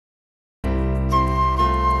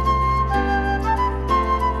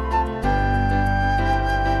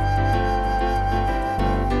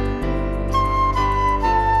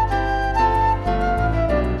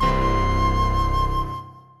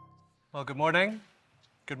morning.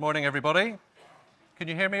 Good morning, everybody. Can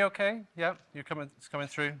you hear me okay? Yeah, it's coming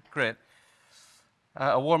through? Great.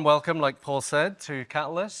 A warm welcome, like Paul said, to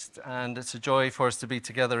Catalyst, and it's a joy for us to be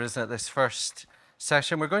together, isn't it, this first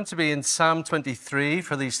session. We're going to be in Psalm 23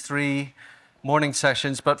 for these 3 morning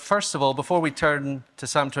sessions, but first of all, before we turn to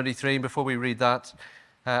Psalm 23, and before we read that,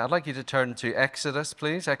 I'd like you to turn to Exodus,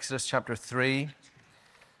 please, Exodus chapter 3,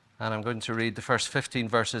 and I'm going to read the first 15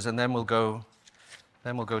 verses, and then we'll go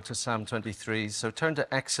to Psalm 23. So turn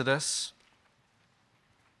to Exodus.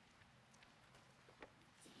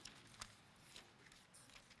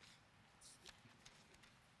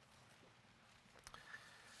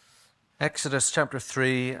 Exodus chapter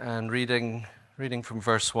 3 and reading from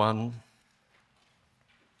verse 1.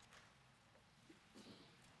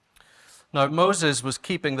 Now Moses was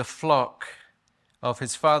keeping the flock of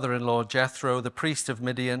his father-in-law Jethro, the priest of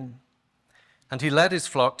Midian, and he led his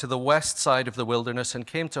flock to the west side of the wilderness and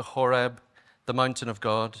came to Horeb, the mountain of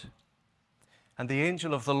God. And the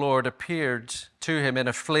angel of the Lord appeared to him in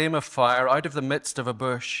a flame of fire out of the midst of a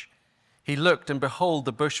bush. He looked, and behold,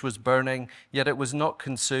 the bush was burning, yet it was not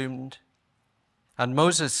consumed. And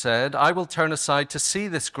Moses said, I will turn aside to see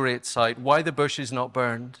this great sight, why the bush is not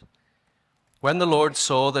burned. When the Lord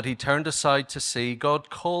saw that he turned aside to see, God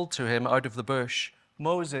called to him out of the bush,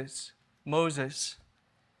 Moses, Moses.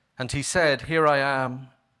 And he said, Here I am.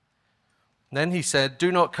 Then he said,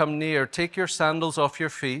 Do not come near. Take your sandals off your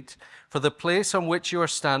feet, for the place on which you are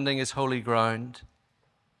standing is holy ground.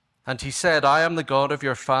 And he said, I am the God of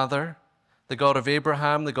your father, the God of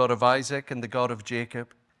Abraham, the God of Isaac, and the God of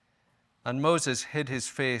Jacob. And Moses hid his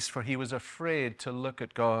face, for he was afraid to look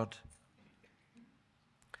at God.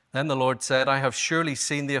 Then the Lord said, I have surely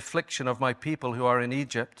seen the affliction of my people who are in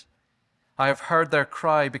Egypt. I have heard their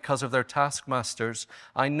cry because of their taskmasters.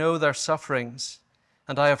 I know their sufferings,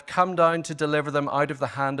 and I have come down to deliver them out of the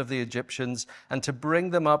hand of the Egyptians and to bring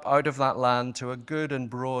them up out of that land to a good and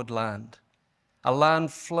broad land, a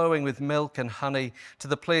land flowing with milk and honey, to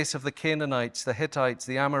the place of the Canaanites, the Hittites,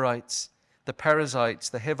 the Amorites, the Perizzites,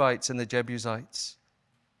 the Hivites, and the Jebusites.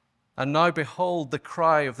 And now behold, the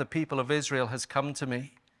cry of the people of Israel has come to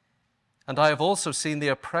me, and I have also seen the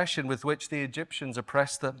oppression with which the Egyptians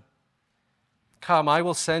oppress them. Come, I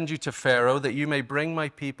will send you to Pharaoh, that you may bring my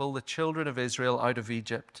people, the children of Israel, out of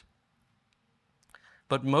Egypt.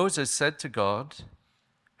 But Moses said to God,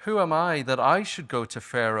 Who am I that I should go to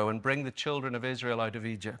Pharaoh and bring the children of Israel out of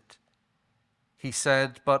Egypt? He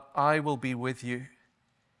said, But I will be with you,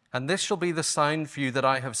 and this shall be the sign for you that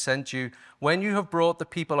I have sent you. When you have brought the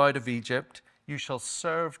people out of Egypt, you shall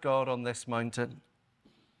serve God on this mountain.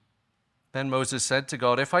 Then Moses said to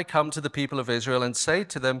God, If I come to the people of Israel and say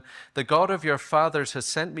to them, The God of your fathers has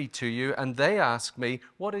sent me to you, and they ask me,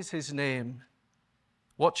 What is his name?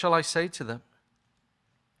 What shall I say to them?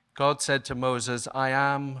 God said to Moses, I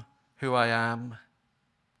am who I am.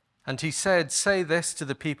 And he said, Say this to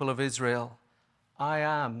the people of Israel, I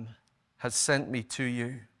am has sent me to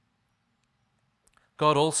you.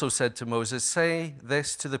 God also said to Moses, Say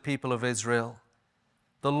this to the people of Israel,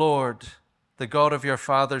 The Lord, the God of your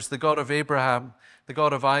fathers, the God of Abraham, the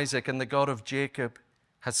God of Isaac, and the God of Jacob,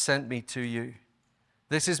 has sent me to you.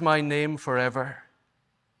 This is my name forever,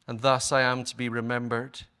 and thus I am to be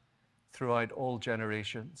remembered throughout all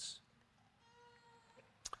generations.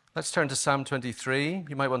 Let's turn to Psalm 23.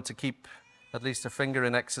 You might want to keep at least a finger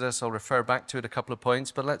in Exodus. I'll refer back to it a couple of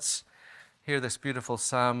points, but let's hear this beautiful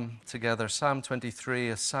psalm together. Psalm 23,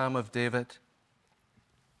 a psalm of David.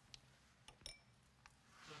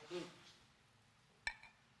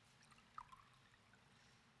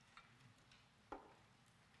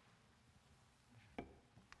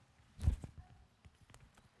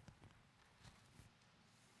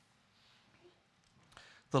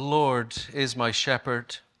 The Lord is my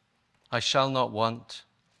shepherd, I shall not want.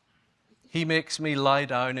 He makes me lie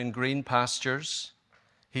down in green pastures.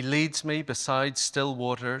 He leads me beside still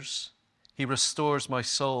waters. He restores my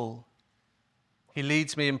soul. He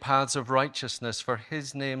leads me in paths of righteousness for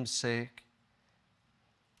his name's sake.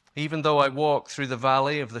 Even though I walk through the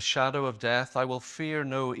valley of the shadow of death, I will fear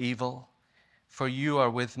no evil, for you are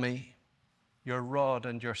with me. Your rod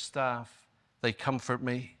and your staff, they comfort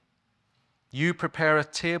me. You prepare a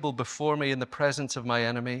table before me in the presence of my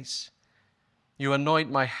enemies. You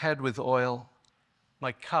anoint my head with oil.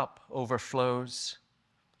 My cup overflows.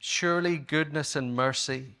 Surely goodness and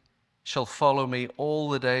mercy shall follow me all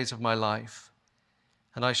the days of my life,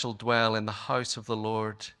 and I shall dwell in the house of the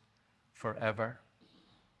Lord forever.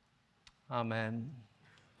 Amen.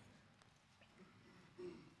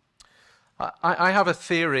 I have a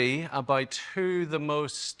theory about who the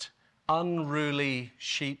most unruly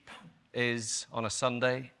sheep is on a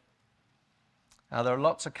Sunday. There are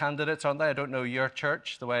lots of candidates, aren't there? I don't know your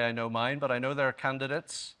church the way I know mine, but I know there are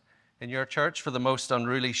candidates in your church for the most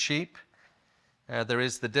unruly sheep. There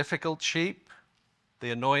is the difficult sheep,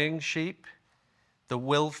 the annoying sheep, the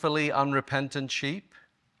willfully unrepentant sheep.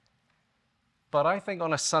 But I think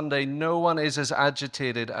on a Sunday, no one is as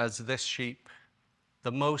agitated as this sheep,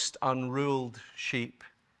 the most unruled sheep,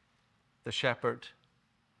 the shepherd.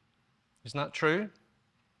 Isn't that true?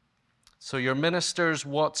 So your minister's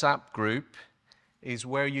WhatsApp group is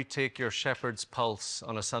where you take your shepherd's pulse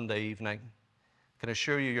on a Sunday evening. I can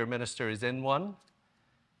assure you your minister is in one.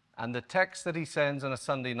 And the text that he sends on a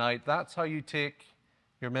Sunday night, that's how you take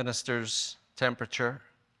your minister's temperature.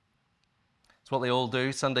 It's what they all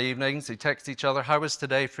do Sunday evenings. They text each other, "How was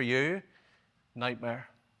today for you?" Nightmare.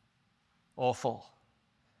 Awful.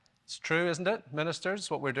 It's true, isn't it,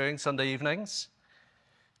 ministers, what we're doing Sunday evenings?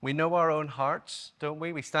 We know our own hearts, don't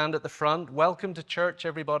we? We stand at the front. "Welcome to church,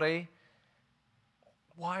 everybody."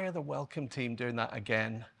 Why are the welcome team doing that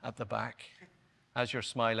again at the back as you're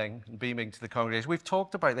smiling and beaming to the congregation? We've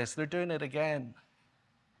talked about this. They're doing it again.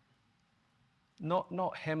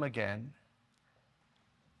 Not him again.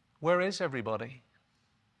 Where is everybody?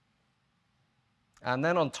 And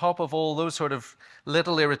then on top of all those sort of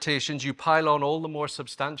little irritations, you pile on all the more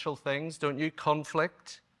substantial things, don't you?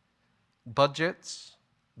 Conflict, budgets,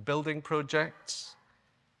 building projects,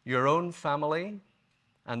 your own family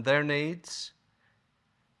and their needs.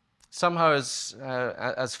 Somehow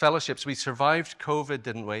as fellowships, we survived COVID,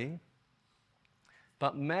 didn't we?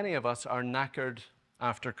 But many of us are knackered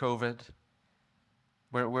after COVID.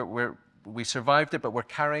 We survived it, but we're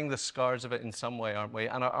carrying the scars of it in some way, aren't we?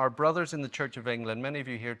 And our brothers in the Church of England, many of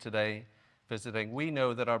you here today visiting, we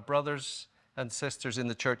know that our brothers and sisters in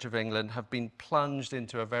the Church of England have been plunged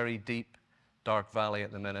into a very deep, dark valley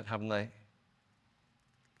at the minute, haven't they?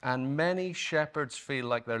 And many shepherds feel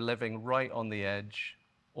like they're living right on the edge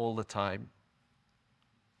all the time.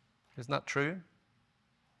 Isn't that true?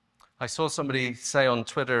 I saw somebody say on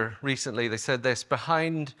Twitter recently, they said this: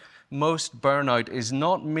 behind most burnout is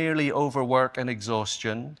not merely overwork and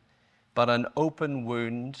exhaustion, but an open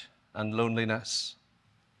wound and loneliness.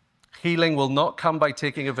 Healing will not come by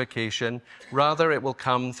taking a vacation. Rather, it will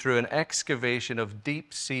come through an excavation of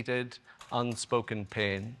deep-seated, unspoken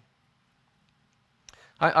pain.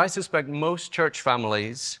 I suspect most church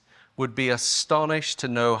families would be astonished to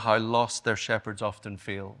know how lost their shepherds often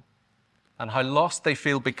feel, and how lost they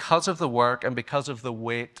feel because of the work and because of the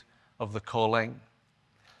weight of the calling.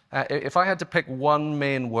 If I had to pick one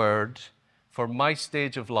main word for my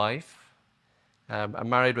stage of life, I'm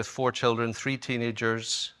married with 4 children, 3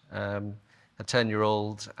 teenagers, a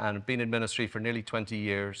 10-year-old, and been in ministry for nearly 20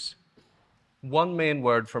 years. One main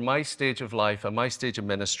word for my stage of life and my stage of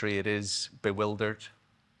ministry, it is bewildered.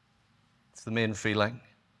 It's the main feeling.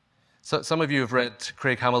 So some of you have read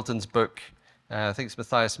Craig Hamilton's book, I think it's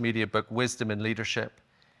Matthias Media book, Wisdom in Leadership.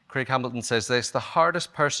 Craig Hamilton says this: the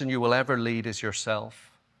hardest person you will ever lead is yourself.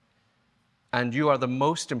 And you are the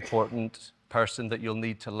most important person that you'll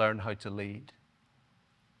need to learn how to lead.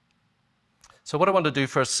 So what I want to do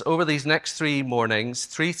for us over these next 3 mornings,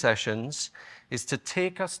 3 sessions, is to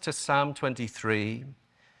take us to Psalm 23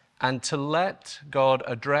 and to let God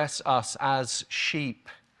address us as sheep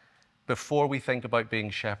before we think about being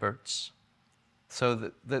shepherds.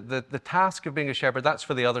 So the task of being a shepherd, that's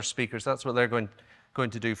for the other speakers. That's what they're going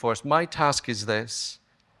to do for us. My task is this: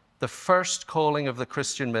 the first calling of the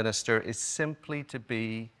Christian minister is simply to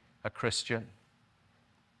be a Christian.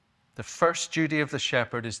 The first duty of the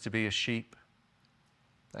shepherd is to be a sheep.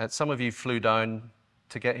 Some of you flew down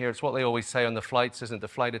to get here. It's what they always say on the flights, isn't it? The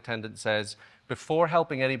flight attendant says, before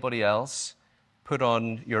helping anybody else, put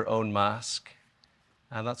on your own mask.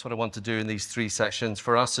 And that's what I want to do in these 3 sessions,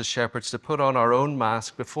 for us as shepherds to put on our own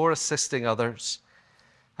mask before assisting others.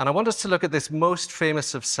 And I want us to look at this most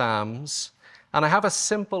famous of Psalms. And I have a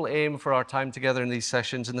simple aim for our time together in these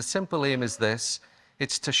sessions. And the simple aim is this: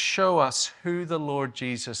 it's to show us who the Lord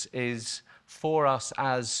Jesus is for us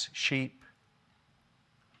as sheep.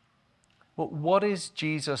 Well, what is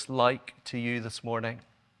Jesus like to you this morning?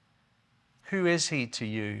 Who is he to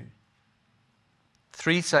you?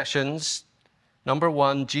 3 sessions. Number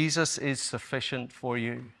 1, Jesus is sufficient for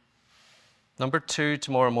you. Number 2,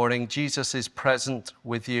 tomorrow morning, Jesus is present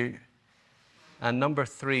with you. And number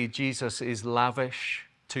 3, Jesus is lavish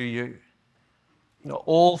to you.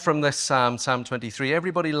 All from this Psalm, Psalm 23.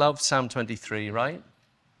 Everybody loves Psalm 23, right?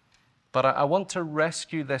 But I want to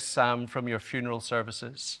rescue this Psalm from your funeral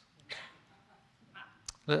services.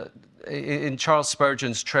 In Charles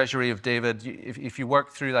Spurgeon's Treasury of David, if you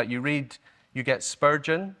work through that, you get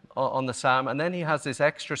Spurgeon on the Psalm, and then he has this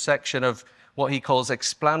extra section of what he calls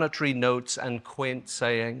explanatory notes and quaint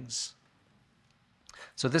sayings.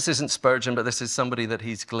 So this isn't Spurgeon, but this is somebody that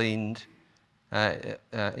he's gleaned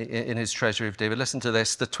in his Treasury of David. Listen to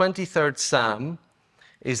this. The 23rd Psalm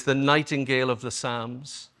is the nightingale of the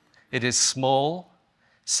Psalms. It is small,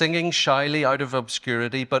 singing shyly out of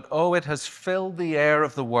obscurity, but oh, it has filled the air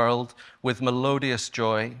of the world with melodious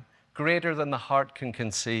joy, greater than the heart can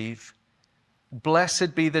conceive.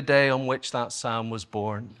 Blessed be the day on which that psalm was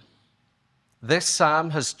born. This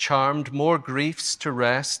psalm has charmed more griefs to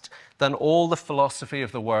rest than all the philosophy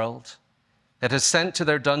of the world. It has sent to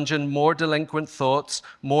their dungeon more delinquent thoughts,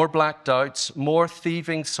 more black doubts, more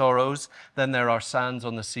thieving sorrows than there are sands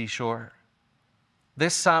on the seashore.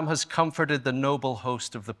 This psalm has comforted the noble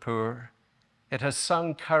host of the poor. It has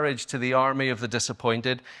sung courage to the army of the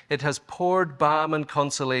disappointed. It has poured balm and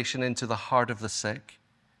consolation into the heart of the sick.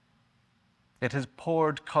 It has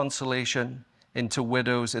poured consolation into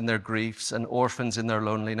widows in their griefs and orphans in their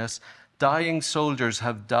loneliness. Dying soldiers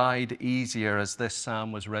have died easier as this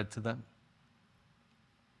psalm was read to them.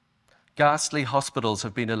 Ghastly hospitals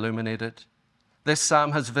have been illuminated. This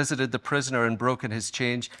psalm has visited the prisoner and broken his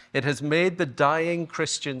chains. It has made the dying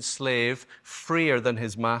Christian slave freer than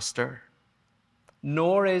his master.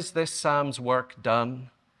 Nor is this psalm's work done.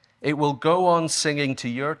 It will go on singing to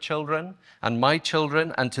your children and my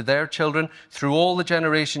children and to their children through all the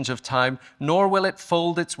generations of time, nor will it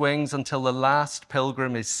fold its wings until the last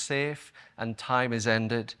pilgrim is safe and time is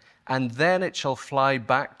ended. And then it shall fly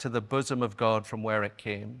back to the bosom of God from where it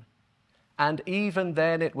came. And even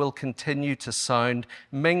then it will continue to sound,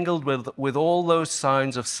 mingled with all those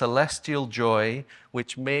sounds of celestial joy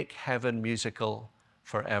which make heaven musical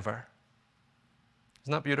forever.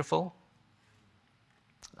 Isn't that beautiful?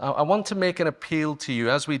 I want to make an appeal to you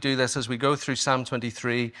as we do this, as we go through Psalm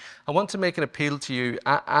 23. I want to make an appeal to you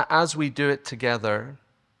as we do it together,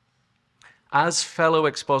 as fellow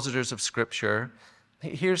expositors of Scripture.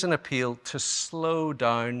 Here's an appeal to slow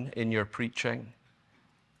down in your preaching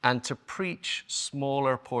and to preach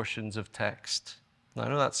smaller portions of text. Now, I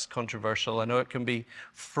know that's controversial. I know it can be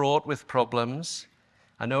fraught with problems.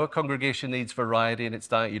 I know a congregation needs variety in its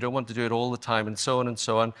diet. You don't want to do it all the time and so on and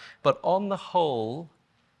so on. But on the whole,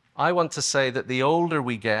 I want to say that the older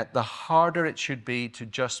we get, the harder it should be to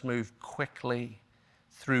just move quickly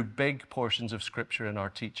through big portions of Scripture in our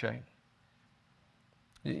teaching.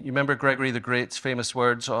 You remember Gregory the Great's famous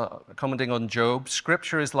words commenting on Job?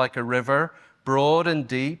 Scripture is like a river, broad and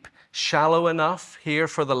deep, shallow enough here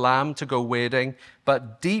for the lamb to go wading,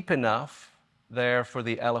 but deep enough there for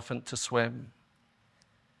the elephant to swim.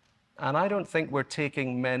 And I don't think we're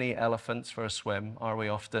taking many elephants for a swim, are we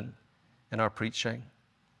often, in our preaching?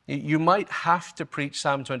 You might have to preach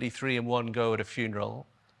Psalm 23 in one go at a funeral,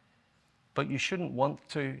 but you shouldn't want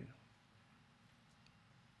to.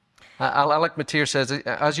 Alec Matier says,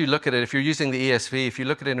 as you look at it, if you're using the ESV, if you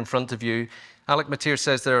look at it in front of you, Alec Matier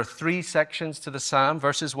says there are 3 sections to the psalm,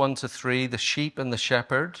 verses 1 to 3, the sheep and the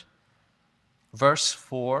shepherd. Verse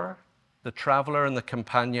 4, the traveler and the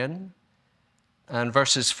companion. And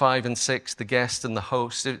verses 5 and 6, the guest and the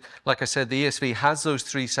host. Like I said, the ESV has those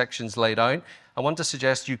 3 sections laid out. I want to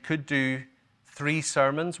suggest you could do 3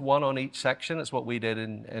 sermons, 1 on each section. That's what we did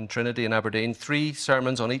in Trinity in Aberdeen. 3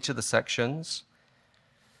 sermons on each of the sections.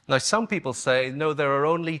 Now, some people say, no, there are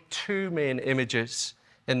only 2 main images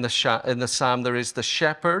in the psalm. There is the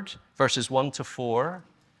shepherd, verses 1 to 4,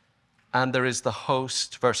 and there is the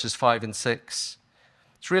host, verses 5 and 6.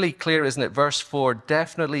 It's really clear, isn't it? Verse 4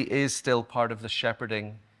 definitely is still part of the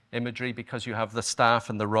shepherding imagery because you have the staff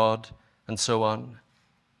and the rod and so on.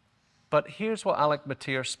 But here's what Alec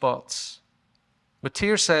Matier spots.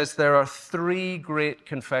 Matier says there are 3 great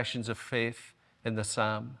confessions of faith in the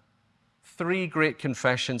psalm. 3 great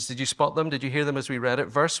confessions. Did you spot them? Did you hear them as we read it?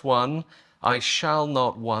 Verse 1, I shall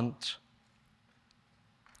not want.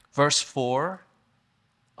 Verse 4,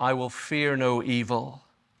 I will fear no evil.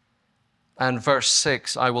 And verse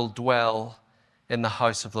 6, I will dwell in the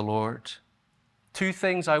house of the Lord. 2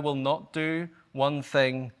 things I will not do, 1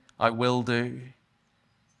 thing I will do.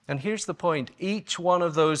 And here's the point. Each one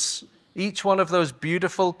of those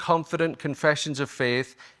beautiful, confident confessions of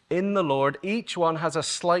faith in the Lord, each one has a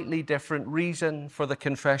slightly different reason for the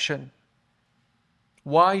confession.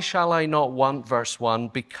 Why shall I not want, verse 1?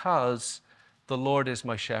 Because the Lord is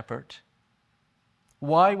my shepherd.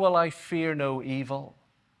 Why will I fear no evil?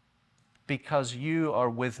 Because you are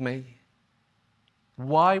with me.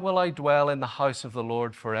 Why will I dwell in the house of the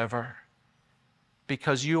Lord forever?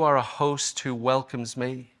 Because you are a host who welcomes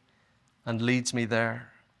me and leads me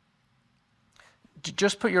there.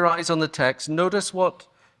 Just put your eyes on the text. Notice what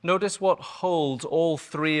holds all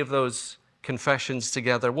 3 of those confessions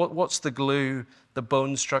together. What's the glue, the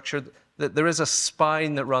bone structure? There is a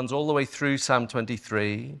spine that runs all the way through Psalm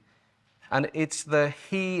 23, and it's the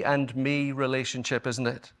he and me relationship, isn't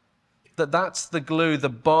it? That's the glue, the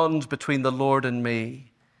bond between the Lord and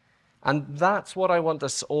me. And that's what I want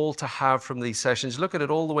us all to have from these sessions. Look at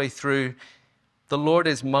it all the way through. The Lord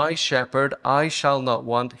is my shepherd, I shall not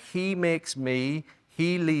want. He makes me,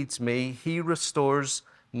 he leads me, he restores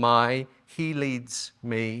he leads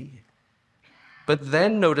me. But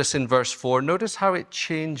then notice in verse 4, notice how it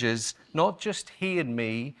changes, not just he and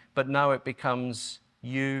me, but now it becomes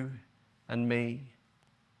you and me.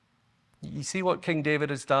 You see what King David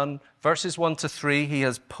has done? Verses 1 to 3, he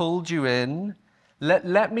has pulled you in.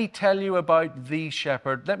 Let me tell you about the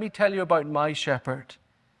shepherd. Let me tell you about my shepherd.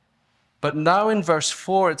 But now in verse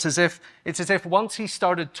 4, it's as if once he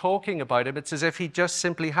started talking about him, it's as if he just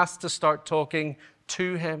simply has to start talking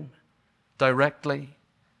to him directly.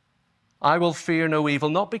 I will fear no evil,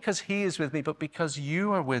 not because he is with me, but because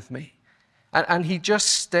you are with me. And he just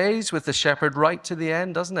stays with the shepherd right to the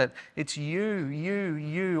end, doesn't it? It's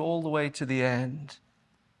you, all the way to the end.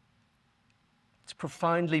 It's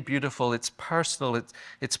profoundly beautiful. It's personal.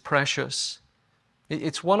 It's precious.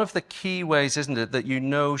 It's one of the key ways, isn't it, that you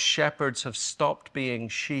know shepherds have stopped being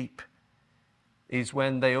sheep, is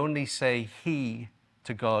when they only say he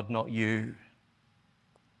to God, not you.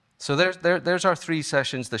 So there's our 3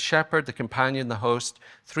 sessions, the shepherd, the companion, the host,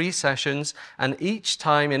 3 sessions. And each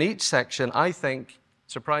time in each section, I think,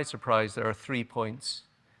 surprise, surprise, there are 3 points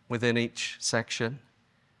within each section.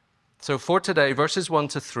 So for today, verses 1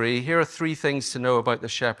 to 3, here are 3 things to know about the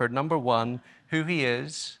shepherd. Number 1, who he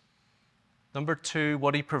is. Number 2,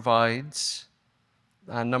 what he provides.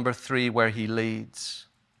 And number 3, where he leads.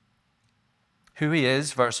 Who he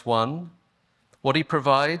is, verse 1. What he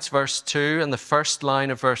provides, verse 2, and the first line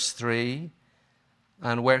of verse 3,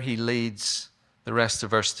 and where he leads, the rest of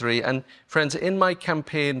verse 3. And friends, in my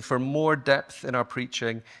campaign for more depth in our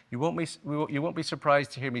preaching, you won't be surprised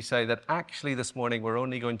to hear me say that actually this morning we're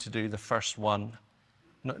only going to do the first one,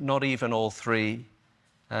 not even all 3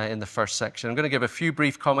 in the first section. I'm going to give a few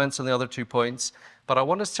brief comments on the other 2 points, but I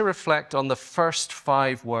want us to reflect on the first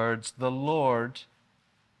 5 words, the Lord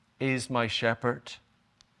is my shepherd.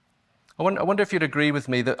 I wonder if you'd agree with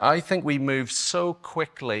me that I think we move so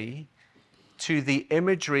quickly to the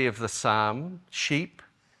imagery of the psalm, sheep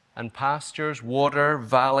and pastures, water,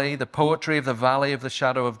 valley, the poetry of the valley of the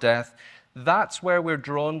shadow of death. That's where we're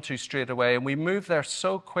drawn to straight away. And we move there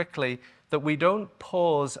so quickly that we don't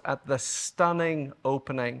pause at the stunning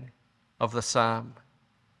opening of the psalm.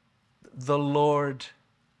 The Lord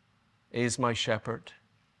is my shepherd.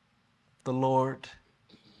 The Lord.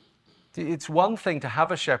 It's one thing to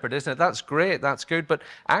have a shepherd, isn't it? That's great, that's good, but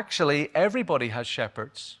actually everybody has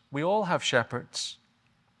shepherds. We all have shepherds.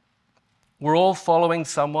 We're all following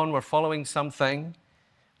someone, we're following something.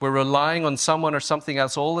 We're relying on someone or something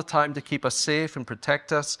else all the time to keep us safe and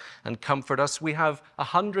protect us and comfort us. We have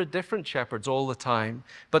 100 different shepherds all the time,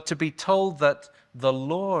 but to be told that the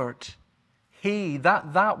Lord,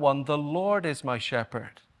 that one, the Lord is my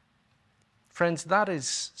shepherd. Friends, that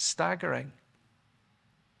is staggering.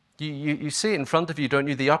 You see it in front of you, don't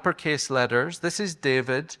you? The uppercase letters. This is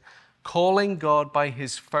David calling God by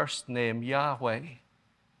his first name, Yahweh.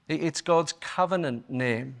 It's God's covenant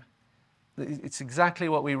name. It's exactly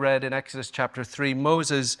what we read in Exodus chapter 3.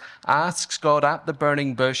 Moses asks God at the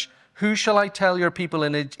burning bush, who shall I tell your people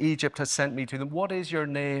in Egypt has sent me to them? What is your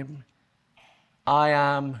name? I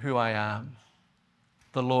am who I am,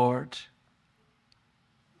 the Lord.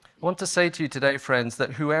 I want to say to you today, friends,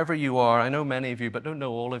 that whoever you are, I know many of you, but don't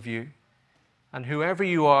know all of you, and whoever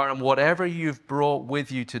you are and whatever you've brought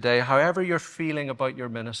with you today, however you're feeling about your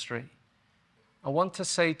ministry, I want to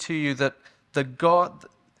say to you that the God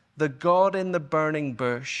in the burning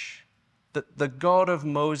bush, the God of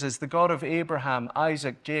Moses, the God of Abraham,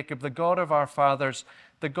 Isaac, Jacob, the God of our fathers,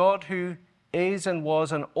 the God who is and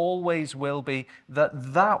was and always will be,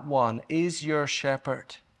 that one is your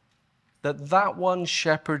shepherd. That one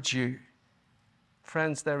shepherds you.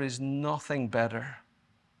 Friends, there is nothing better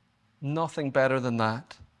than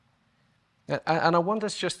that. And I want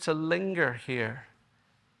us just to linger here,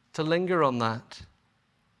 to linger on that.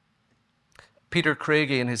 Peter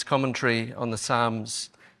Craigie, in his commentary on the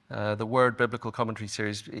Psalms, the Word Biblical Commentary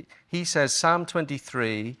Series, he says, Psalm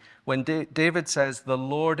 23, when David says, the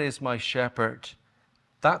Lord is my shepherd,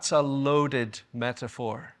 that's a loaded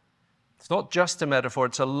metaphor. It's not just a metaphor,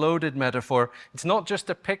 it's a loaded metaphor. It's not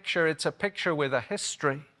just a picture, it's a picture with a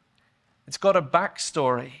history. It's got a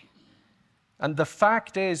backstory. And the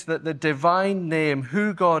fact is that the divine name,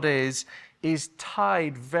 who God is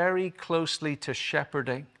tied very closely to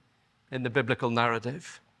shepherding. in the biblical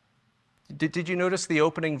narrative. Did you notice the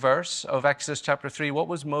opening verse of Exodus chapter 3? What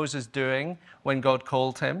was Moses doing when God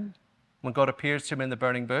called him, when God appears to him in the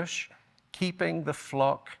burning bush? Keeping the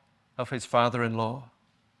flock of his father-in-law.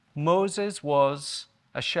 Moses was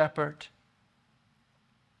a shepherd.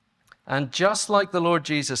 And just like the Lord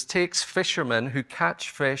Jesus takes fishermen who catch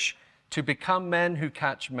fish to become men who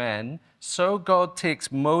catch men, so God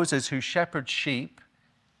takes Moses who shepherds sheep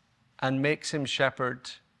and makes him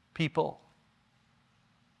shepherd people.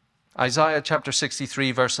 Isaiah chapter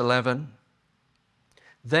 63, verse 11.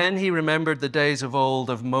 Then he remembered the days of old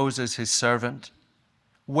of Moses, his servant.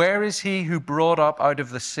 Where is he who brought up out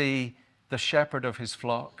of the sea the shepherd of his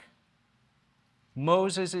flock?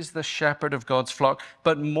 Moses is the shepherd of God's flock.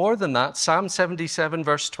 But more than that, Psalm 77,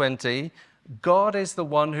 verse 20, God is the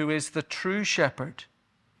one who is the true shepherd.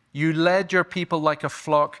 You led your people like a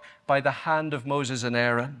flock by the hand of Moses and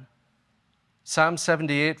Aaron. Psalm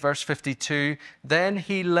 78, verse 52, then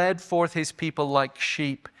he led forth his people like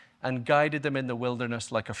sheep and guided them in the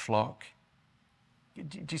wilderness like a flock.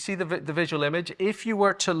 Do you see the visual image? If you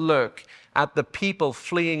were to look at the people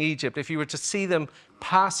fleeing Egypt, if you were to see them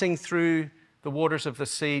passing through the waters of the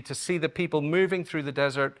sea, to see the people moving through the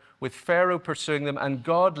desert with Pharaoh pursuing them and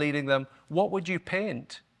God leading them, what would you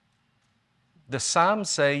paint? The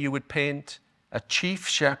Psalms say you would paint a chief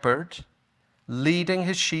shepherd leading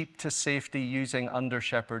his sheep to safety using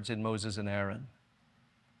under-shepherds in Moses and Aaron.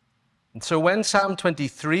 And so when Psalm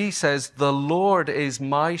 23 says, the Lord is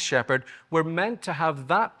my shepherd, we're meant to have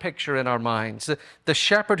that picture in our minds. The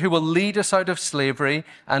shepherd who will lead us out of slavery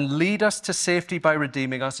and lead us to safety by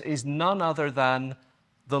redeeming us is none other than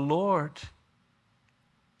the Lord.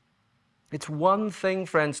 It's one thing,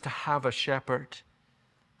 friends, to have a shepherd,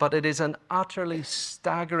 but it is an utterly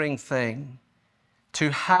staggering thing to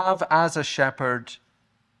have as a shepherd,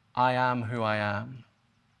 I am who I am.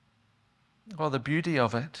 Oh, the beauty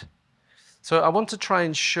of it. So I want to try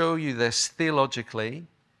and show you this theologically,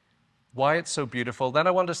 why it's so beautiful. Then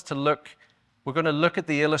I want us to we're going to look at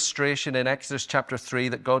the illustration in Exodus chapter 3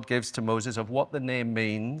 that God gives to Moses of what the name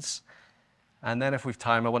means. And then if we've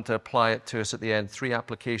time, I want to apply it to us at the end, 3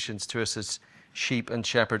 applications to us as sheep and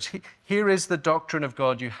shepherds. Here is the doctrine of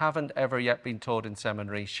God you haven't ever yet been taught in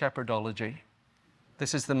seminary, shepherdology.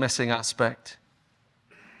 This is the missing aspect.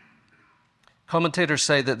 Commentators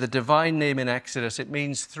say that the divine name in Exodus, it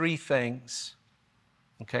means 3 things.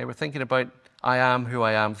 Okay, we're thinking about I am who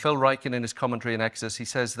I am. Phil Ryken in his commentary in Exodus, he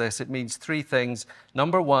says this, it means 3 things.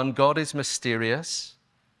 Number 1, God is mysterious.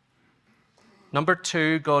 Number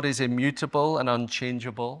 2, God is immutable and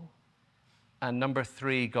unchangeable. And number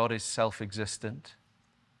 3, God is self-existent.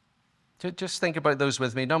 Just think about those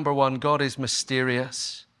with me. Number 1, God is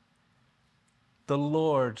mysterious. The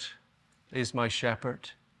Lord is my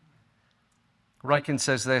shepherd. Ryken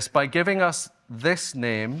says this, by giving us this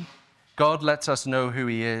name, God lets us know who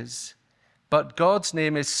he is. But God's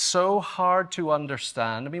name is so hard to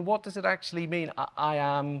understand. I mean, what does it actually mean? I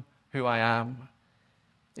am who I am.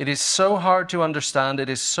 It is so hard to understand, it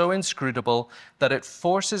is so inscrutable that it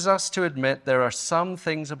forces us to admit there are some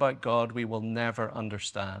things about God we will never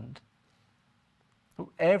understand.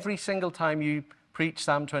 Every single time you preach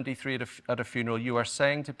Psalm 23 at a funeral, you are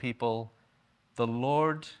saying to people, the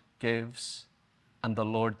Lord gives and the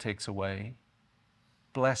Lord takes away.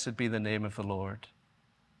 Blessed be the name of the Lord.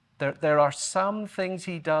 There are some things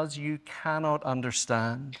he does you cannot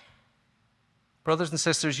understand. Brothers and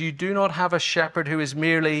sisters, you do not have a shepherd who is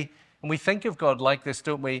merely, and we think of God like this,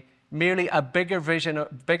 don't we? Merely a bigger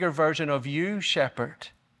version of you, shepherd.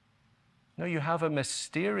 No, you have a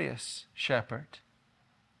mysterious shepherd.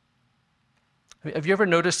 Have you ever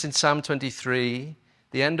noticed in Psalm 23,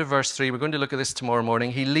 the end of verse 3, we're going to look at this tomorrow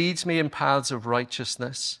morning, he leads me in paths of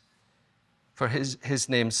righteousness for his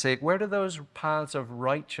name's sake. Where do those paths of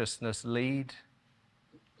righteousness lead?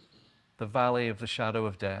 The valley of the shadow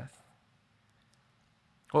of death.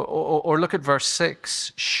 Or look at verse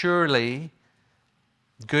 6. Surely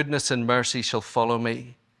goodness and mercy shall follow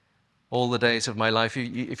me all the days of my life.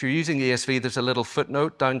 If you're using the ESV, there's a little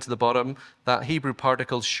footnote down to the bottom. That Hebrew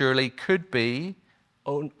particle surely could be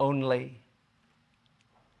only.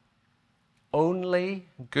 Only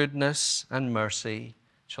goodness and mercy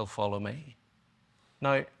shall follow me.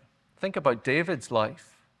 Now, think about David's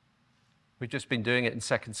life. We've just been doing it in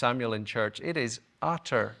 2 Samuel in church. It is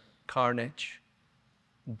utter carnage.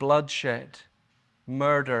 Bloodshed,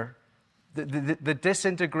 murder, the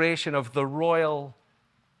disintegration of the royal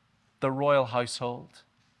household.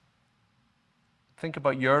 Think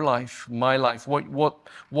about your life, my life.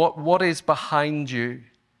 What is behind you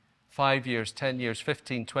 5 years, 10 years,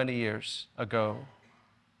 15, 20 years ago?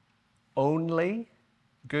 Only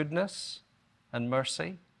goodness and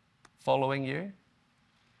mercy following you?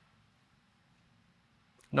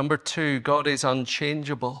 Number two, God is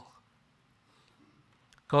unchangeable.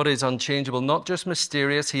 God is unchangeable, not just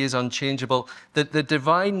mysterious, he is unchangeable. The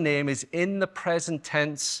divine name is in the present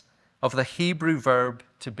tense of the Hebrew verb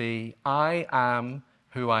to be. I am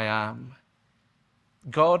who I am.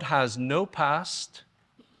 God has no past,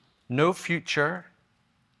 no future,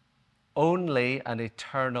 only an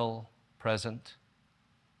eternal present.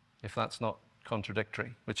 If that's not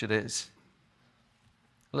contradictory, which it is.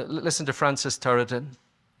 Listen to Francis Turretin.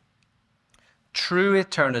 True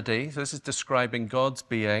eternity, so this is describing God's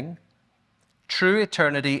being, true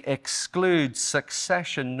eternity excludes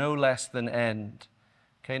succession no less than end.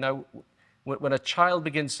 Okay, now, when a child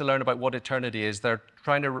begins to learn about what eternity is, they're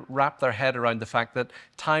trying to wrap their head around the fact that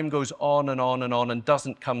time goes on and on and on and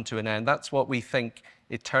doesn't come to an end. That's what we think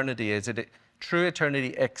eternity is. True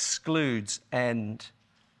eternity excludes end.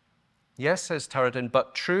 Yes, says Turretin,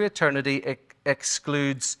 but true eternity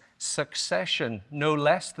excludes succession no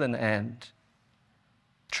less than end.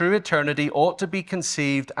 True eternity ought to be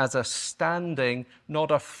conceived as a standing,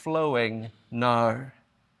 not a flowing now.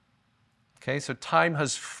 Okay, so time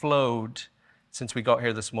has flowed since we got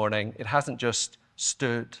here this morning. It hasn't just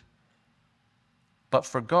stood. But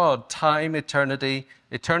for God, time, eternity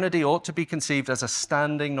ought to be conceived as a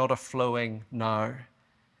standing, not a flowing now.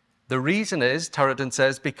 The reason is, Turretin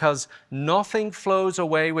says, because nothing flows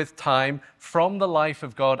away with time from the life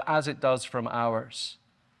of God as it does from ours.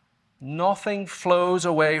 Nothing flows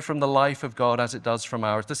away from the life of God as it does from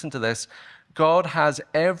ours. Listen to this. God has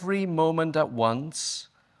every moment at once,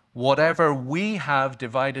 whatever we have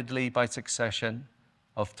dividedly by succession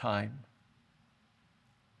of time.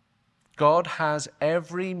 God has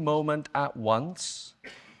every moment at once,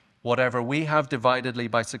 whatever we have dividedly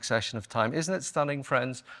by succession of time. Isn't it stunning,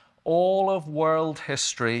 friends? All of world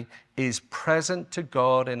history is present to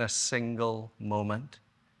God in a single moment.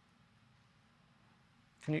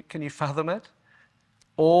 Can you fathom it?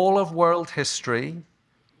 All of world history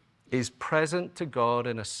is present to God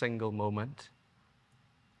in a single moment.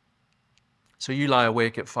 So you lie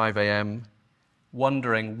awake at 5 a.m.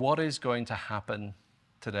 wondering what is going to happen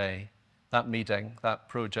today. That meeting, that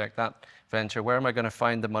project, that venture. Where am I going to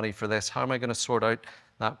find the money for this? How am I going to sort out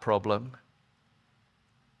that problem?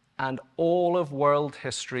 And all of world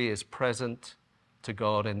history is present to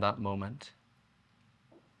God in that moment.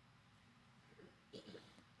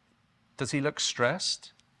 Does he look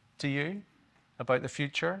stressed to you about the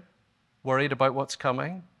future? Worried about what's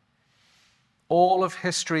coming? All of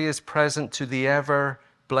history is present to the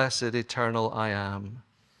ever-blessed, eternal I am.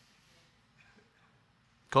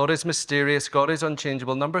 God is mysterious. God is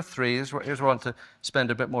unchangeable. Number three, here's where I want to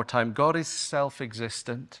spend a bit more time. God is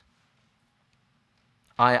self-existent.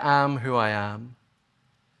 I am who I am.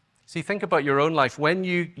 See, think about your own life. When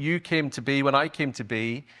you came to be, when I came to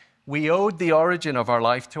be, we owed the origin of our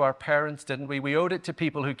life to our parents, didn't we? We owed it to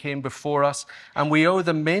people who came before us, and we owe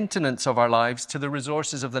the maintenance of our lives to the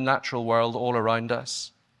resources of the natural world all around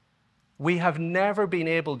us. We have never been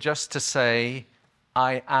able just to say,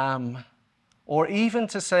 I am, or even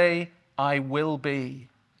to say, I will be,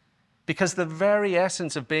 because the very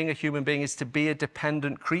essence of being a human being is to be a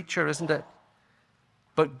dependent creature, isn't it?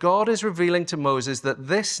 But God is revealing to Moses that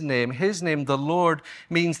this name, his name, the Lord,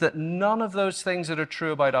 means that none of those things that are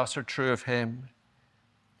true about us are true of him.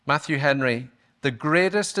 Matthew Henry, the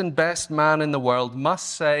greatest and best man in the world,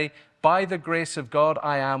 must say, by the grace of God,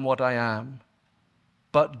 I am what I am.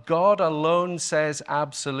 But God alone says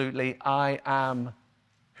absolutely, I am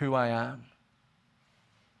who I am.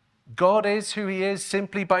 God is who he is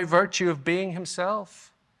simply by virtue of being himself.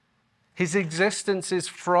 His existence is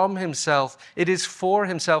from himself. It is for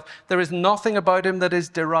himself. There is nothing about him that is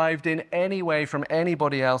derived in any way from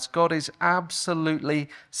anybody else. God is absolutely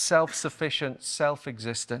self-sufficient,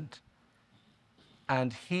 self-existent.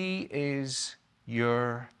 And he is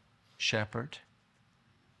your shepherd.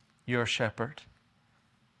 Your shepherd.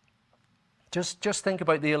 Just think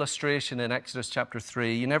about the illustration in Exodus chapter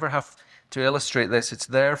 3. You never have to illustrate this. It's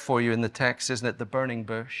there for you in the text, isn't it? The burning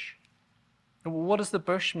bush. What does the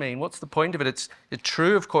bush mean? What's the point of it? It's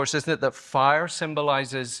true, of course, isn't it, that fire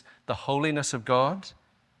symbolizes the holiness of God?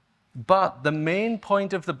 But the main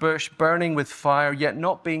point of the bush burning with fire, yet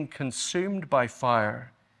not being consumed by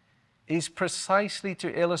fire, is precisely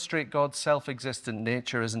to illustrate God's self-existent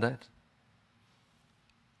nature, isn't it?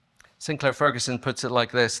 Sinclair Ferguson puts it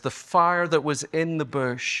like this: the fire that was in the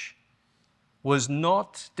bush was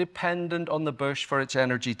not dependent on the bush for its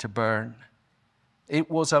energy to burn. It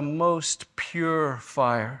was a most pure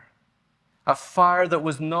fire, a fire that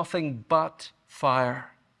was nothing but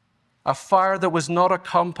fire. A fire that was not a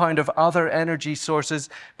compound of other energy sources,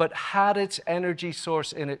 but had its energy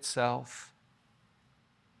source in itself.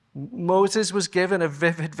 Moses was given a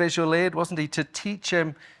vivid visual aid, wasn't he, to teach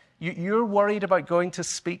him, you're worried about going to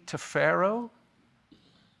speak to Pharaoh?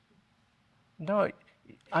 No,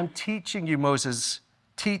 I'm teaching you, Moses,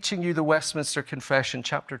 teaching you the Westminster Confession,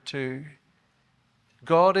 chapter 2.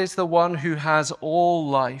 God is the one who has all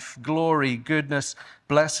life, glory, goodness,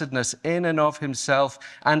 blessedness in and of himself,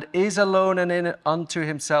 and is alone and in unto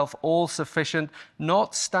himself all sufficient,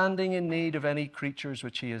 not standing in need of any creatures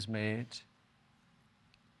which he has made.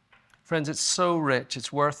 Friends, it's so rich,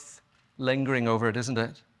 it's worth lingering over it, isn't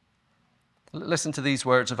it? Listen to these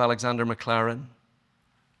words of Alexander Maclaren.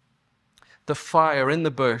 The fire in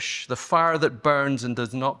the bush, the fire that burns and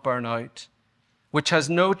does not burn out, which has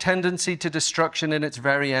no tendency to destruction in its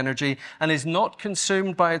very energy and is not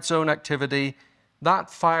consumed by its own activity, that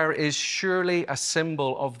fire is surely a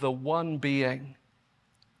symbol of the one being,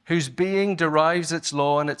 whose being derives its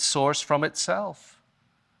law and its source from itself,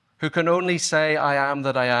 who can only say, I am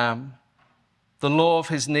that I am. The law of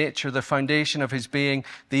his nature, the foundation of his being,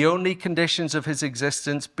 the only conditions of his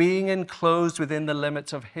existence, being enclosed within the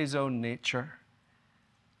limits of his own nature.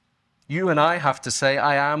 You and I have to say,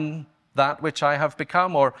 I am that which I have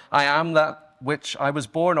become, or I am that which I was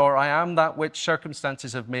born, or I am that which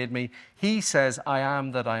circumstances have made me. He says, I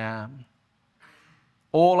am that I am.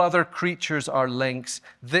 All other creatures are links.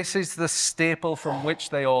 This is the staple from which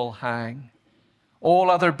they all hang.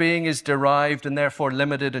 All other being is derived and therefore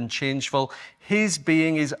limited and changeful. His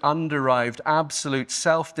being is underived, absolute,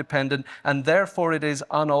 self-dependent, and therefore it is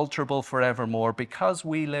unalterable forevermore. Because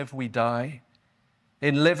we live, we die.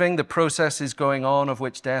 In living, the process is going on of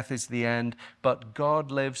which death is the end, but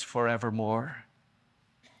God lives forevermore.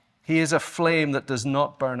 He is a flame that does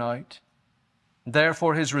not burn out.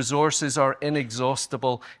 Therefore, his resources are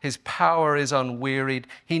inexhaustible. His power is unwearied.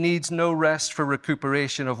 He needs no rest for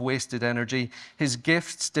recuperation of wasted energy. His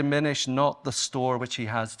gifts diminish not the store which he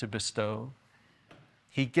has to bestow.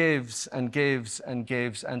 He gives and gives and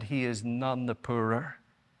gives, and he is none the poorer.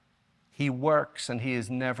 He works and he is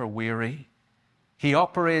never weary. He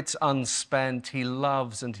operates unspent. He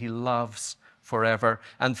loves and he loves forever.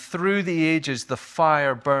 And through the ages, the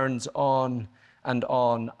fire burns on and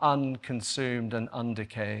on, unconsumed and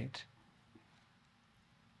undecayed.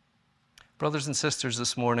 Brothers and sisters,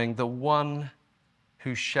 this morning, the one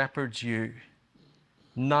who shepherds you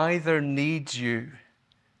neither needs you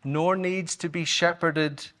nor needs to be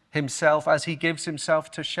shepherded himself as he gives himself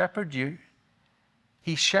to shepherd you.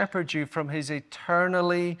 He shepherds you from his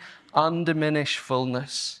eternally undiminished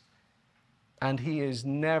fullness, and he is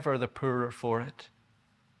never the poorer for it.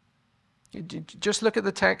 Just look at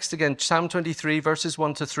the text again, Psalm 23, verses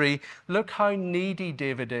 1 to 3. Look how needy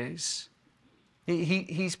David is.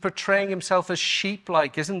 He's portraying himself as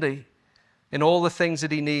sheep-like, isn't he? In all the things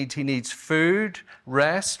that he needs. He needs food,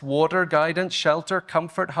 rest, water, guidance, shelter,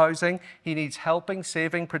 comfort, housing. He needs helping,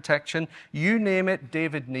 saving, protection. You name it,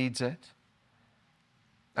 David needs it.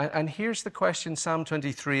 And here's the question Psalm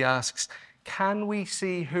 23 asks. Can we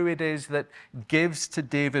see who it is that gives to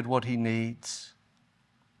David what he needs?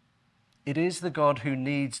 It is the God who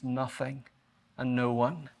needs nothing and no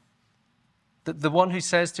one. The one who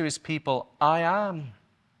says to his people, I am.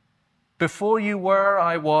 Before you were,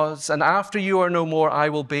 I was, and after you are no more, I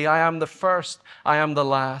will be. I am the first, I am the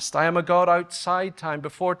last. I am a God outside time,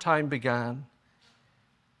 before time began.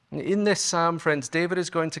 In this psalm, friends, David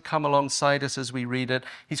is going to come alongside us as we read it.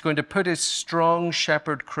 He's going to put his strong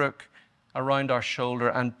shepherd crook around our shoulder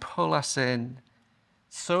and pull us in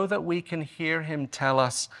so that we can hear him tell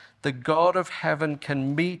us, the God of heaven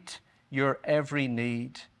can meet your every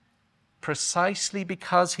need, precisely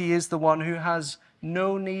because he is the one who has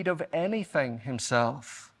no need of anything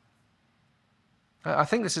himself. I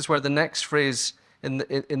think this is where the next phrase in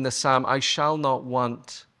the psalm, I shall not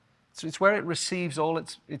want, so it's where it receives all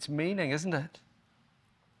its meaning, isn't it?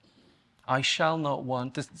 I shall not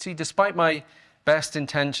want. See, despite my best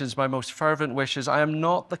intentions, my most fervent wishes, I am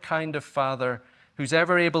not the kind of father who's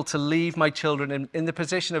ever able to leave my children in the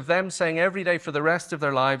position of them saying every day for the rest of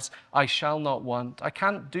their lives, I shall not want. I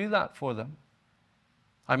can't do that for them.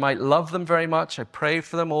 I might love them very much. I pray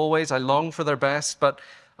for them always. I long for their best, but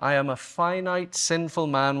I am a finite, sinful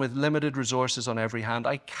man with limited resources on every hand.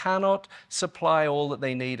 I cannot supply all that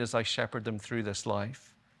they need as I shepherd them through this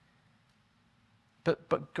life.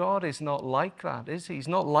 But God is not like that, is he? He's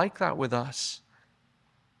not like that with us.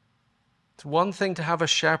 It's one thing to have a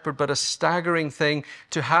shepherd, but a staggering thing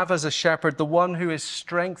to have as a shepherd the one who is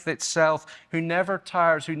strength itself, who never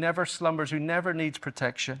tires, who never slumbers, who never needs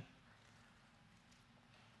protection.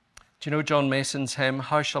 Do you know John Mason's hymn,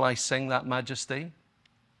 "How shall I sing that majesty?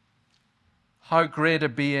 How great a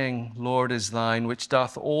being, Lord, is thine, which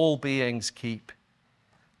doth all beings keep.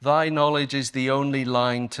 Thy knowledge is the only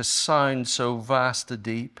line to sound so vast a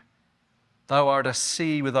deep. Thou art a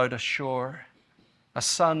sea without a shore, a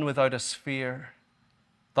sun without a sphere.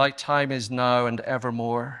 Thy time is now and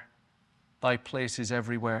evermore. Thy place is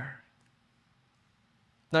everywhere."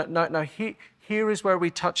 Now here is where we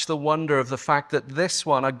touch the wonder of the fact that this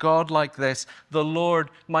one, a God like this, the Lord,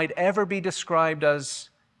 might ever be described as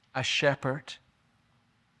a shepherd.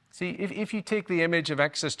 See, if you take the image of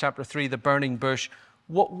Exodus chapter 3, the burning bush,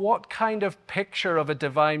 what kind of picture of a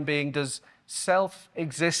divine being does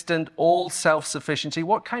self-existent, all self-sufficiency,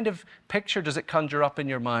 what kind of picture does it conjure up in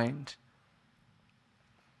your mind?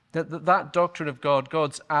 That doctrine of God,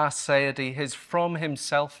 God's aseity, his from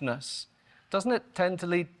himselfness, doesn't it tend to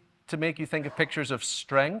lead to make you think of pictures of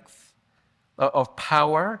strength, of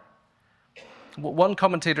power? One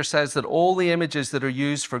commentator says that all the images that are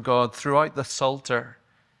used for God throughout the Psalter,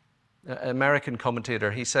 American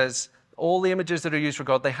commentator, he says, all the images that are used for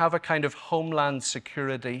God, they have a kind of homeland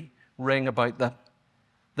security ring about them.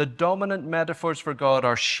 The dominant metaphors for God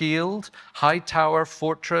are shield, high tower,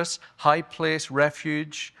 fortress, high place,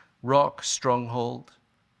 refuge, rock, stronghold.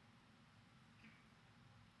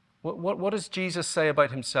 What does Jesus say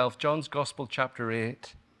about himself? John's Gospel, chapter 8.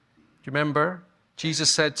 Do you remember?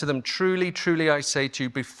 Jesus said to them, "Truly, truly, I say to you,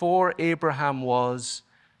 before Abraham was,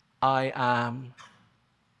 I am."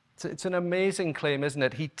 It's an amazing claim, isn't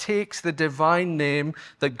it? He takes the divine name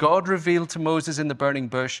that God revealed to Moses in the burning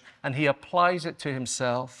bush and he applies it to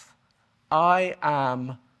himself. I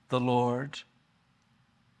am the Lord.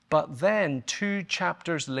 But then, 2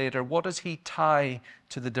 chapters later, what does he tie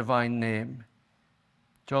to the divine name?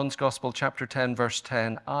 John's Gospel, chapter 10, verse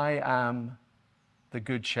 10, I am the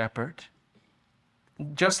Good Shepherd.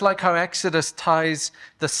 Just like how Exodus ties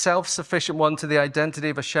the self-sufficient one to the identity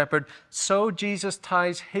of a shepherd, so Jesus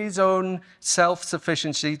ties his own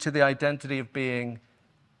self-sufficiency to the identity of being,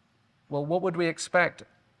 well, what would we expect?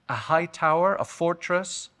 A high tower, a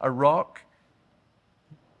fortress, a rock,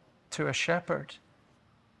 to a shepherd.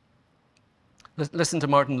 Listen to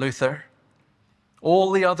Martin Luther.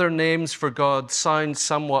 All the other names for God sound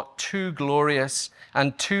somewhat too glorious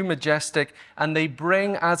and too majestic, and they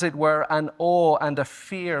bring, as it were, an awe and a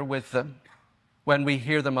fear with them when we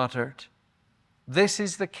hear them uttered. This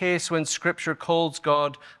is the case when Scripture calls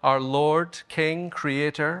God our Lord, King,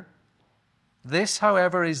 Creator. This,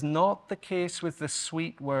 however, is not the case with the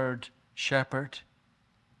sweet word shepherd.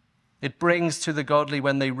 It brings to the godly,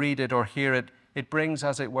 when they read it or hear it, it brings,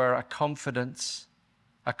 as it were, a confidence,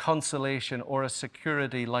 a consolation, or a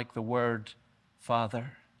security like the word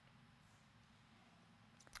Father.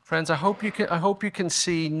 Friends, I hope you can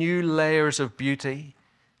see new layers of beauty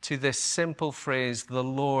to this simple phrase, the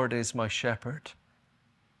Lord is my shepherd.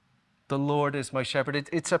 The Lord is my shepherd.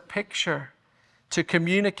 It's a picture to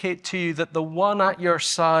communicate to you that the one at your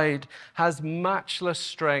side has matchless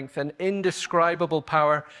strength and indescribable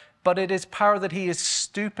power, but it is power that he is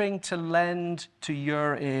stooping to lend to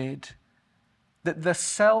your aid. That the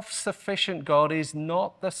self-sufficient God is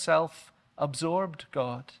not the self-absorbed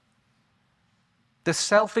God. The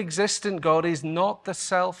self-existent God is not the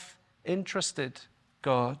self-interested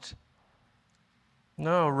God.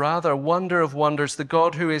 No, rather, wonder of wonders, the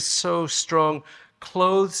God who is so strong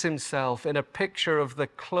clothes himself in a picture of the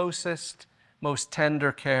closest, most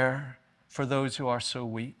tender care for those who are so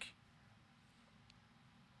weak.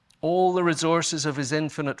 All the resources of his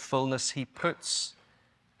infinite fullness he puts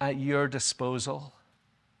at your disposal,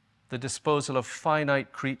 the disposal of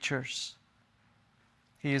finite creatures.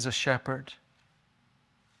 He is a shepherd.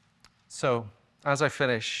 So, as I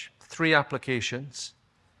finish, 3 applications.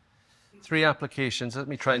 3 applications. Let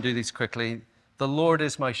me try and do these quickly. The Lord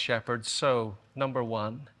is my shepherd, so, number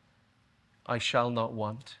 1, I shall not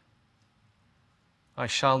want. I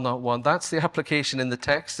shall not want. That's the application in the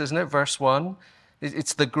text, isn't it? Verse 1.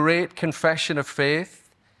 It's the great confession of faith.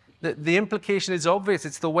 The implication is obvious.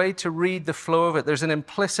 It's the way to read the flow of it. There's an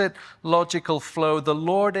implicit logical flow. The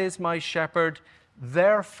Lord is my shepherd,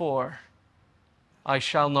 therefore I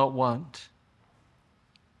shall not want.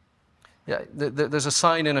 Yeah, there's a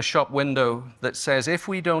sign in a shop window that says, if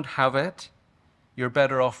we don't have it, you're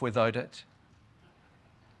better off without it.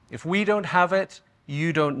 If we don't have it,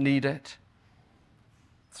 you don't need it.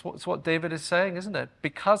 It's what David is saying, isn't it?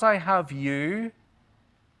 Because I have you,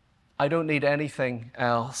 I don't need anything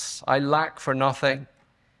else. I lack for nothing.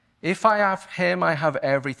 If I have him, I have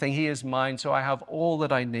everything. He is mine, so I have all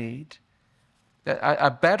that I need. A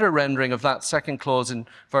better rendering of that second clause in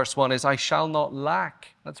verse 1 is, I shall not lack.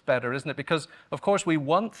 That's better, isn't it? Because, of course, we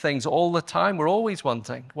want things all the time. We're always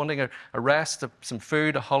wanting a rest, some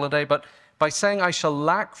food, a holiday. But by saying I shall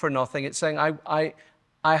lack for nothing, it's saying I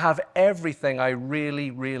have everything I really,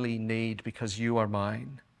 really need because you are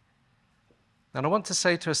mine. And I want to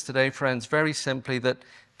say to us today, friends, very simply, that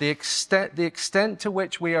the extent to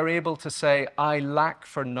which we are able to say, I lack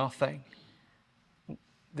for nothing,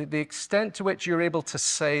 the extent to which you're able to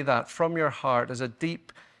say that from your heart as a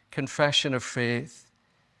deep confession of faith,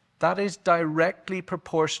 that is directly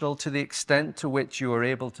proportional to the extent to which you are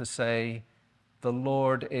able to say, the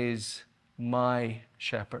Lord is my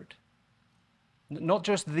shepherd. Not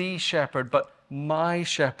just the shepherd, but my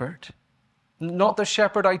shepherd. Not the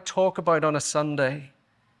shepherd I talk about on a Sunday,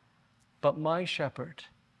 but my shepherd.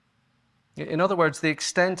 In other words, the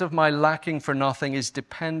extent of my lacking for nothing is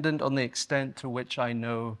dependent on the extent to which I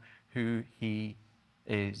know who he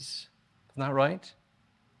is. Isn't that right?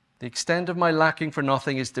 The extent of my lacking for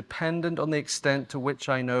nothing is dependent on the extent to which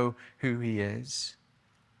I know who he is.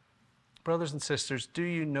 Brothers and sisters, do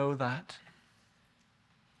you know that?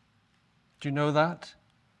 Do you know that?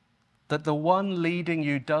 That the one leading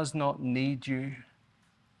you does not need you.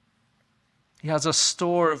 He has a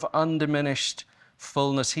store of undiminished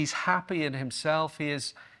fullness. He's happy in himself. He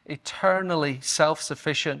is eternally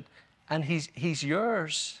self-sufficient, and he's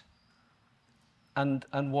yours. And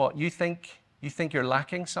what? You think you're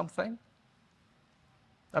lacking something?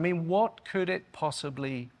 I mean, what could it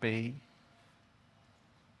possibly be?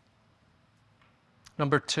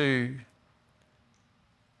 Number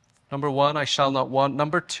one, I shall not want.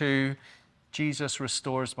 Number two, Jesus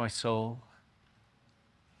restores my soul.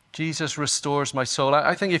 Jesus restores my soul.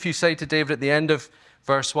 I think if you say to David at the end of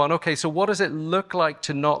verse 1, okay, so what does it look like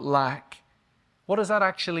to not lack? What does that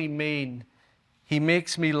actually mean? He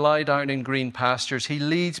makes me lie down in green pastures. He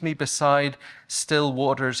leads me beside still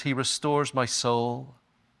waters. He restores my soul.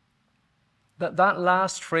 That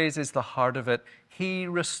last phrase is the heart of it. He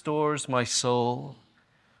restores my soul.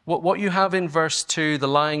 What you have in verse 2, the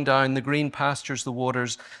lying down, the green pastures, the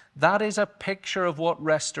waters, that is a picture of what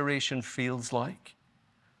restoration feels like.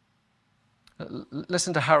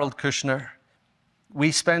 Listen to Harold Kushner.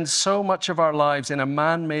 We spend so much of our lives in a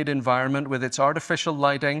man-made environment with its artificial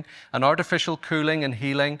lighting and artificial cooling and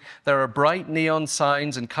healing. There are bright neon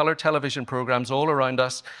signs and color television programs all around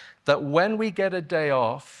us that when we get a day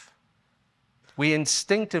off, we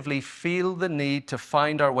instinctively feel the need to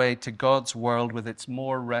find our way to God's world with its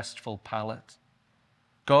more restful palette.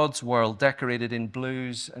 God's world, decorated in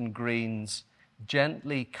blues and greens,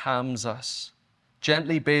 gently calms us,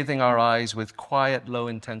 gently bathing our eyes with quiet,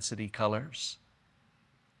 low-intensity colors.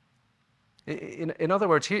 In other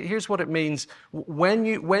words, here's what it means. When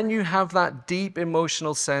you have that deep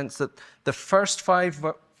emotional sense that the first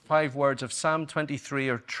five words of Psalm 23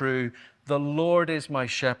 are true, the Lord is my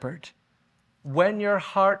shepherd. When your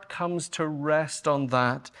heart comes to rest on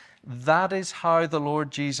that, that is how the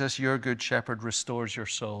Lord Jesus, your good shepherd, restores your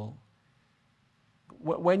soul.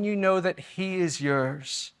 When you know that he is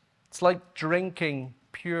yours, it's like drinking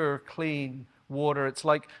pure, clean water. It's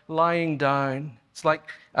like lying down. It's like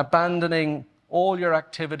abandoning all your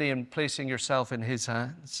activity and placing yourself in his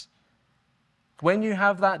hands. When you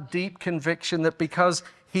have that deep conviction that because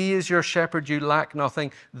he is your shepherd, you lack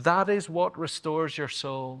nothing, that is what restores your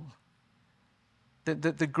soul.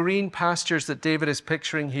 The green pastures that David is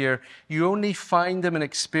picturing here, you only find them and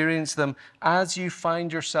experience them as you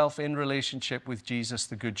find yourself in relationship with Jesus,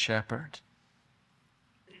 the Good Shepherd.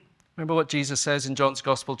 Remember what Jesus says in John's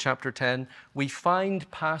Gospel, chapter 10? We find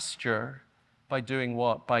pasture by doing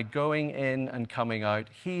what? By going in and coming out.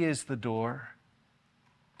 He is the door.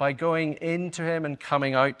 By going into him and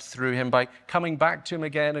coming out through him, by coming back to him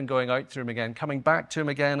again and going out through him again, coming back to him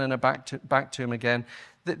again and back to him again.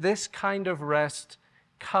 This kind of rest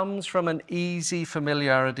comes from an easy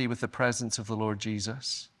familiarity with the presence of the Lord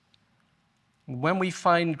Jesus. When we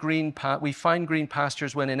find green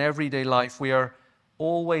pastures when in everyday life we are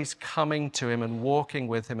always coming to him and walking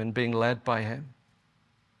with him and being led by him.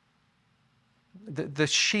 The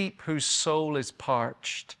sheep whose soul is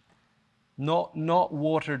parched, not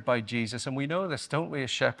watered by Jesus, and we know this, don't we,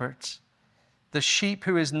 as shepherds? The sheep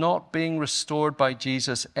who is not being restored by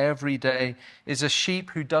Jesus every day is a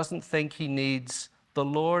sheep who doesn't think he needs the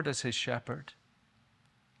Lord as his shepherd.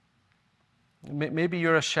 Maybe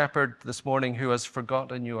you're a shepherd this morning who has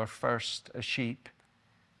forgotten you are first a sheep,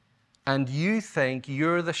 and you think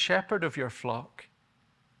you're the shepherd of your flock.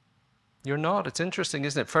 You're not. It's interesting,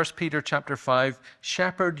 isn't it? 1 Peter chapter 5,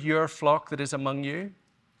 shepherd your flock that is among you.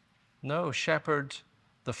 No, shepherd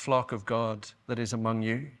the flock of God that is among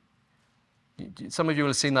you. Some of you will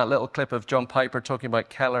have seen that little clip of John Piper talking about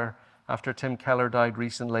Keller after Tim Keller died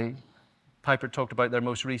recently. Piper talked about their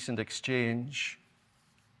most recent exchange.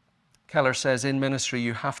 Keller says, in ministry,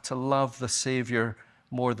 you have to love the Savior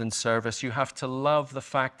more than service. You have to love the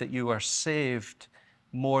fact that you are saved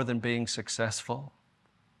more than being successful.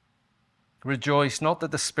 Rejoice, not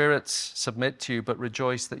that the spirits submit to you, but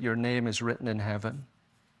rejoice that your name is written in heaven.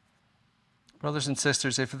 Brothers and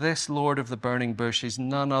sisters, if this Lord of the burning bush is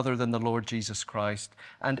none other than the Lord Jesus Christ,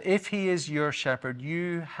 and if he is your shepherd,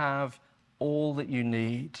 you have all that you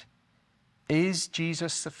need. Is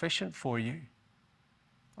Jesus sufficient for you?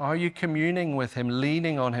 Are you communing with him,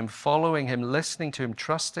 leaning on him, following him, listening to him,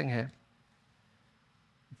 trusting him?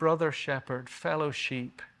 Brother shepherd, fellow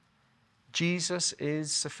sheep, Jesus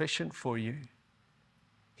is sufficient for you.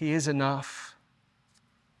 He is enough.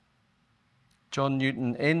 John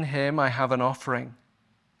Newton, in him I have an offering.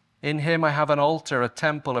 In him I have an altar, a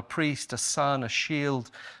temple, a priest, a son, a shield,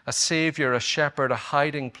 a savior, a shepherd, a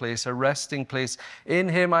hiding place, a resting place. In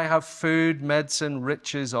him I have food, medicine,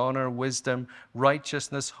 riches, honor, wisdom,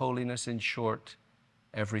 righteousness, holiness, in short,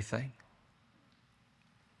 everything.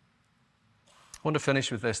 I want to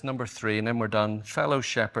finish with this, number 3, and then we're done. Fellow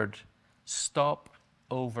shepherd, stop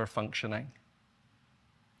over-functioning.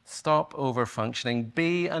 Stop over-functioning.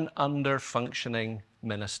 Be an under-functioning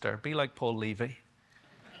minister. Be like Paul Levy.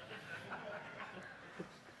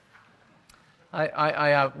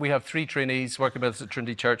 We have 3 trainees working with us at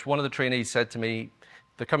Trinity Church. One of the trainees said to me,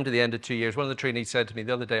 they're coming to the end of 2 years, one of the trainees said to me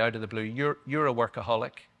the other day out of the blue, you're a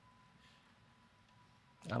workaholic.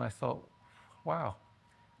 And I thought, wow.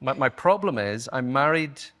 My problem is I'm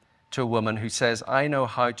married to a woman who says, I know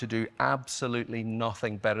how to do absolutely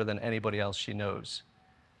nothing better than anybody else she knows.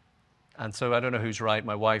 And so I don't know who's right,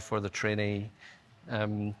 my wife or the trainee.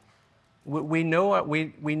 We know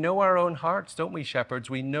our own hearts, don't we, shepherds?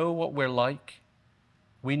 We know what we're like.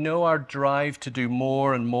 We know our drive to do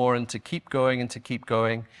more and more and to keep going and to keep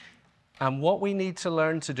going. And what we need to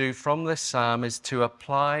learn to do from this psalm is to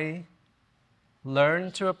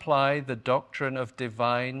learn to apply the doctrine of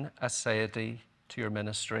divine aseity to your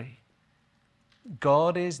ministry.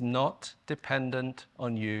 God is not dependent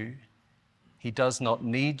on you. He does not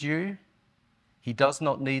need you. He does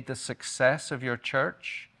not need the success of your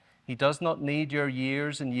church. He does not need your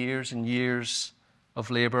years and years and years of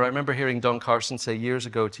labor. I remember hearing Don Carson say years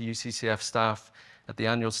ago to UCCF staff at the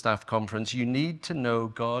annual staff conference, you need to know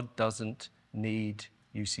God doesn't need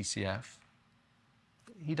UCCF.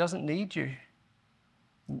 He doesn't need you.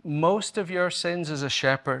 Most of your sins as a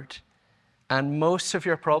shepherd and most of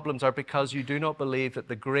your problems are because you do not believe that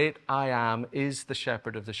the great I am is the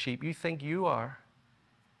shepherd of the sheep. You think you are.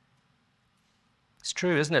 It's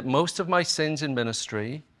true, isn't it? Most of my sins in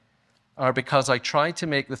ministry are because I try to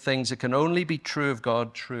make the things that can only be true of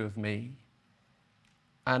God true of me.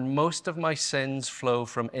 And most of my sins flow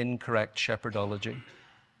from incorrect shepherdology.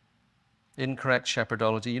 Incorrect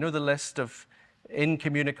shepherdology. You know the list of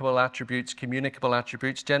incommunicable attributes, communicable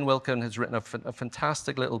attributes? Jen Wilkin has written a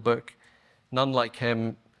fantastic little book, None Like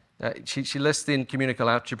Him. She lists the incommunicable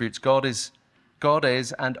attributes. God is,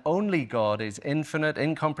 and only God is infinite,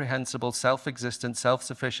 incomprehensible, self-existent,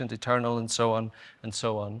 self-sufficient, eternal, and so on, and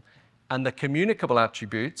so on. And the communicable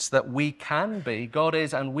attributes that we can be, God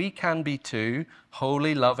is and we can be too,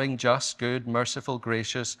 holy, loving, just, good, merciful,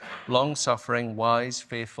 gracious, long-suffering, wise,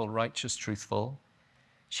 faithful, righteous, truthful.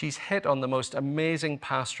 She's hit on the most amazing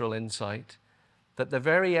pastoral insight that the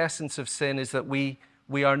very essence of sin is that we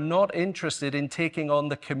are not interested in taking on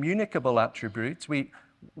the communicable attributes. We're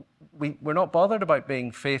not bothered about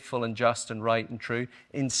being faithful and just and right and true.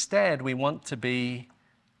 Instead, we want to be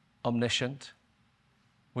omniscient.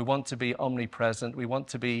 We want to be omnipresent. We want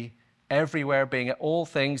to be everywhere, being at all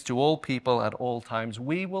things to all people at all times.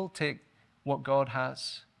 We will take what God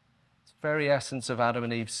has. It's the very essence of Adam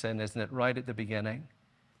and Eve's sin, isn't it? Right at the beginning.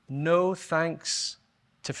 No thanks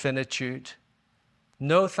to finitude.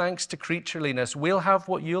 No thanks to creatureliness. We'll have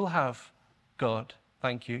what you'll have, God.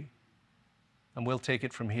 Thank you. And we'll take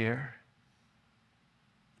it from here.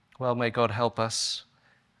 Well, may God help us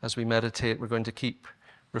as we meditate. We're going to keep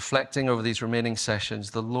reflecting over these remaining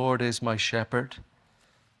sessions. The Lord is my shepherd.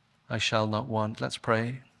 I shall not want. Let's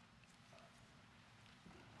pray.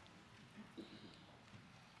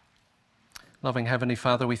 Loving Heavenly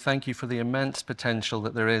Father, we thank you for the immense potential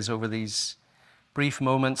that there is over these brief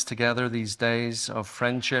moments together, these days of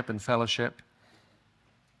friendship and fellowship.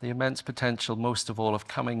 The immense potential, most of all, of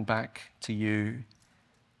coming back to you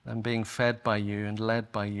and being fed by you and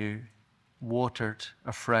led by you, watered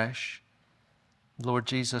afresh. Lord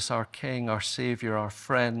Jesus, our King, our Savior, our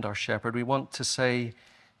friend, our shepherd, we want to say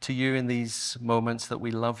to you in these moments that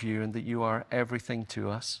we love you and that you are everything to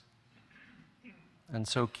us. And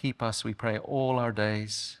so keep us, we pray, all our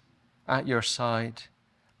days at your side,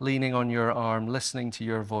 leaning on your arm, listening to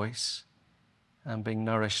your voice, and being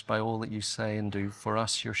nourished by all that you say and do for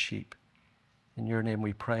us, your sheep. In your name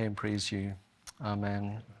we pray and praise you.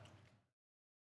 Amen.